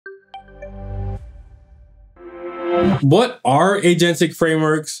What are agentic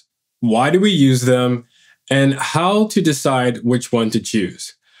frameworks? Why do we use them? And how to decide which one to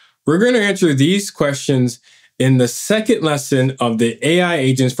choose? We're going to answer these questions in the second lesson of the AI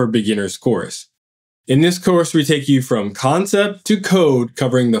Agents for Beginners course. In this course, we take you from concept to code,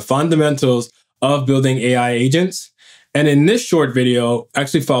 covering the fundamentals of building AI agents. And in this short video,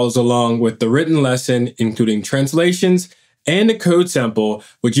 actually follows along with the written lesson, including translations and a code sample,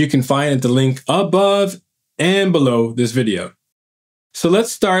 which you can find at the link above and below this video. So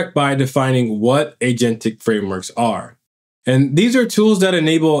let's start by defining what agentic frameworks are. And these are tools that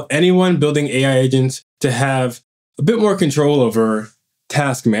enable anyone building AI agents to have a bit more control over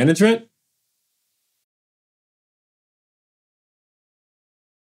task management,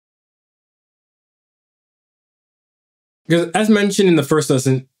 because as mentioned in the first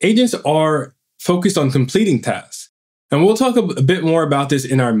lesson, agents are focused on completing tasks. And we'll talk a bit more about this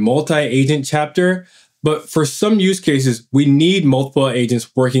in our multi-agent chapter, but for some use cases, we need multiple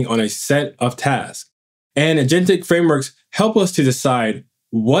agents working on a set of tasks. And agentic frameworks help us to decide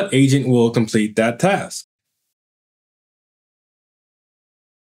what agent will complete that task.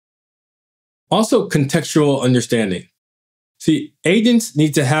 Also, contextual understanding. See, agents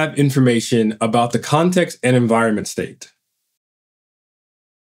need to have information about the context and environment state.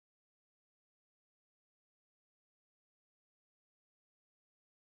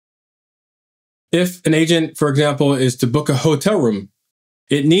 If an agent, for example, is to book a hotel room,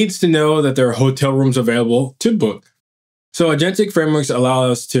 it needs to know that there are hotel rooms available to book. So agentic frameworks allow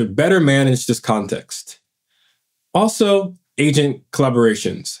us to better manage this context. Also, agent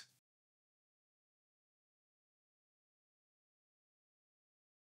collaborations.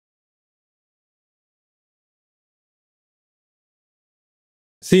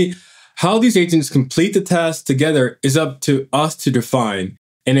 See, how these agents complete the task together is up to us to define,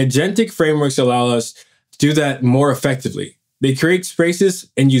 and agentic frameworks allow us to do that more effectively. They create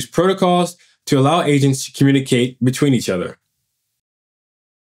spaces and use protocols to allow agents to communicate between each other.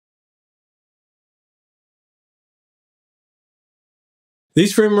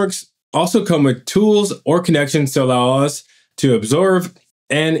 These frameworks also come with tools or connections to allow us to observe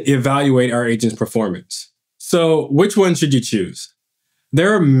and evaluate our agent's performance. So, which one should you choose?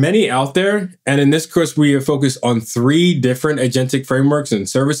 There are many out there, and in this course, we are focused on 3 different agentic frameworks and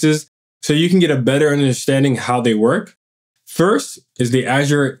services so you can get a better understanding how they work. First is the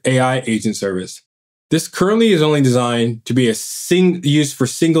Azure AI Agent Service. This currently is only designed to be used for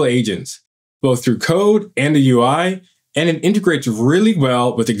single agents, both through code and the UI, and it integrates really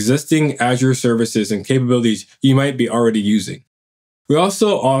well with existing Azure services and capabilities you might be already using. We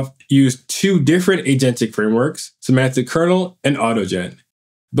also use 2 different agentic frameworks, Semantic Kernel and AutoGen.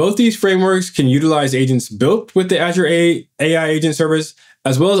 Both these frameworks can utilize agents built with the Azure AI Agent Service,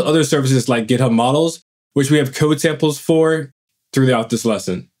 as well as other services like GitHub Models, which we have code samples for throughout this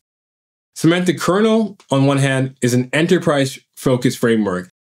lesson. Semantic Kernel, on one hand, is an enterprise-focused framework,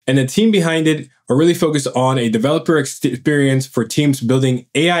 and the team behind it are really focused on a developer experience for teams building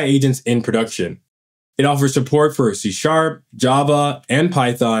AI agents in production. It offers support for C#, Java, and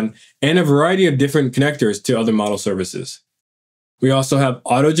Python, and a variety of different connectors to other model services. We also have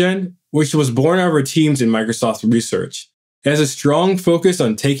AutoGen, which was born out of our teams in Microsoft Research. It has a strong focus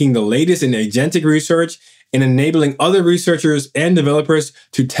on taking the latest in agentic research and enabling other researchers and developers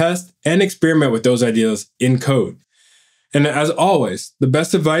to test and experiment with those ideas in code. And as always, the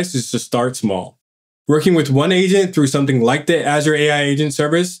best advice is to start small. Working with one agent through something like the Azure AI Agent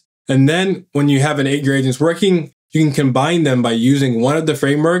Service, and then when you have your agents working, you can combine them by using one of the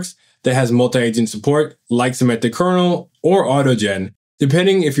frameworks that has multi-agent support, like Semantic Kernel or AutoGen,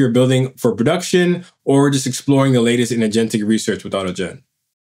 depending if you're building for production or just exploring the latest in agentic research with AutoGen.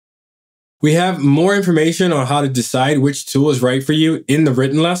 We have more information on how to decide which tool is right for you in the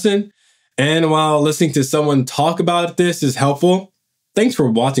written lesson. And while listening to someone talk about this is helpful, thanks for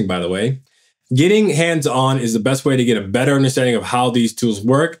watching, by the way. Getting hands-on is the best way to get a better understanding of how these tools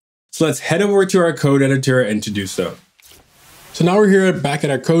work. So let's head over to our code editor and to do so. So now we're here back at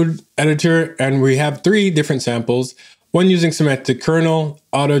our code editor, and we have 3 different samples, one using Semantic Kernel,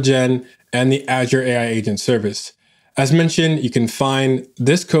 AutoGen, and the Azure AI Agent Service. As mentioned, you can find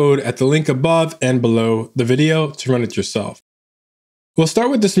this code at the link above and below the video to run it yourself. We'll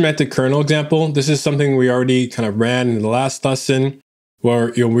start with the Semantic Kernel example. This is something we already kind of ran in the last lesson,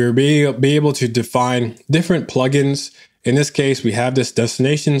 where we'll be able to define different plugins. In this case, we have this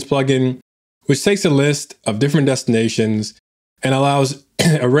destinations plugin, which takes a list of different destinations and allows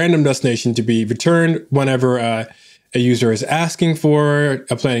a random destination to be returned whenever a user is asking for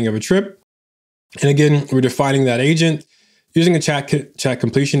a planning of a trip. And again, we're defining that agent using a chat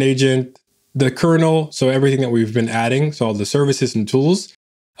completion agent the kernel, so everything that we've been adding, so all the services and tools,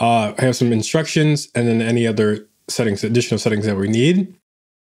 I have some instructions and then any other settings, additional settings that we need.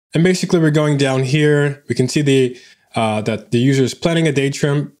 And basically we're going down here. We can see that the user is planning a day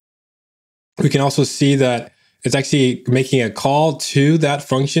trip. We can also see that it's actually making a call to that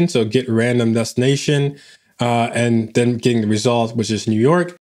function. So get random destination and then getting the result, which is New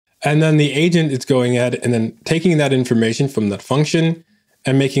York. And then the agent is going ahead and then taking that information from that function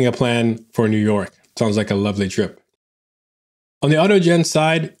and making a plan for New York. Sounds like a lovely trip. On the AutoGen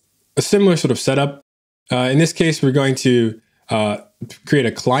side, a similar sort of setup. In this case, we're going to create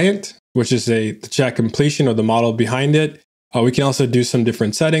a client, which is the chat completion or the model behind it. We can also do some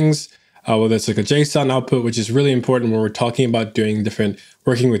different settings, whether it's like a JSON output, which is really important when we're talking about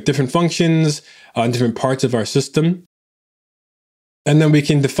working with different functions on different parts of our system. And then we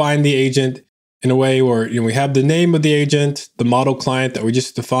can define the agent in a way where we have the name of the agent, the model client that we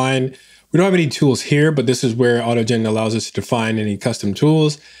just defined. We don't have any tools here, but this is where AutoGen allows us to define any custom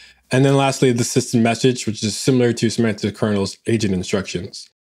tools. And then lastly, the system message, which is similar to Semantic Kernel's agent instructions.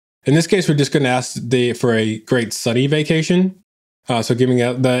 In this case, we're just going to ask for a great sunny vacation. So giving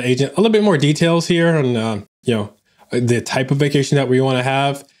the agent a little bit more details here on the type of vacation that we want to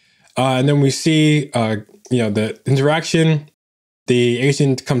have. And then we see the interaction. The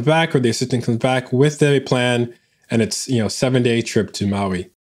agent comes back, or the assistant comes back with the plan, and it's 7-day trip to Maui.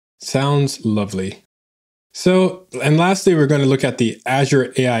 Sounds lovely. So, and lastly, we're going to look at the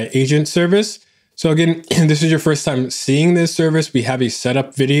Azure AI Agent service. So again, this is your first time seeing this service. We have a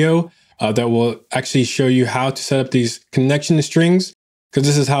setup video that will actually show you how to set up these connection strings, because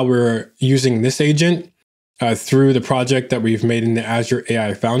this is how we're using this agent through the project that we've made in the Azure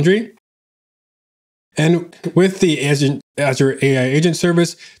AI Foundry. And with the Azure AI Agent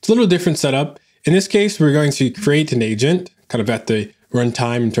service, it's a little different setup. In this case, we're going to create an agent kind of at the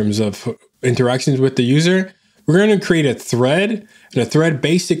runtime in terms of interactions with the user. We're going to create a thread, and a thread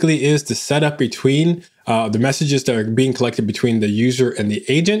basically is the setup between the messages that are being collected between the user and the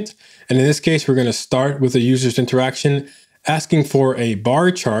agent. And in this case, we're going to start with the user's interaction, asking for a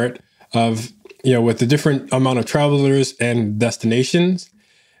bar chart of, with the different amount of travelers and destinations.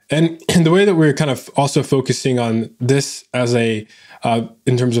 And the way that we're kind of also focusing on this as in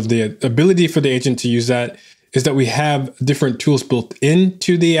terms of the ability for the agent to use that, is that we have different tools built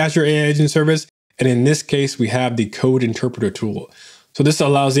into the Azure AI Agent service. And in this case, we have the code interpreter tool. So this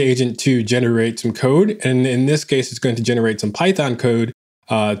allows the agent to generate some code. And in this case, it's going to generate some Python code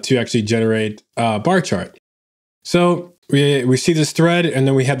to actually generate a bar chart. So we see this thread, and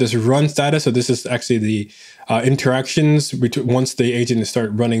then we have this run status. So this is actually the interactions once the agent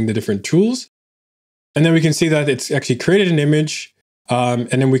starts running the different tools. And then we can see that it's actually created an image. And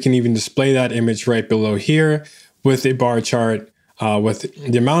then we can even display that image right below here with a bar chart with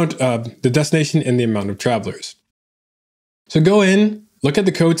the amount of the destination and the amount of travelers. So go in, look at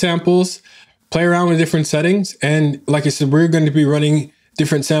the code samples, play around with different settings. And like I said, we're going to be running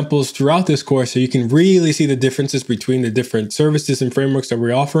different samples throughout this course, so you can really see the differences between the different services and frameworks that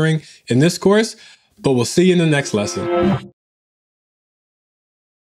we're offering in this course. But we'll see you in the next lesson.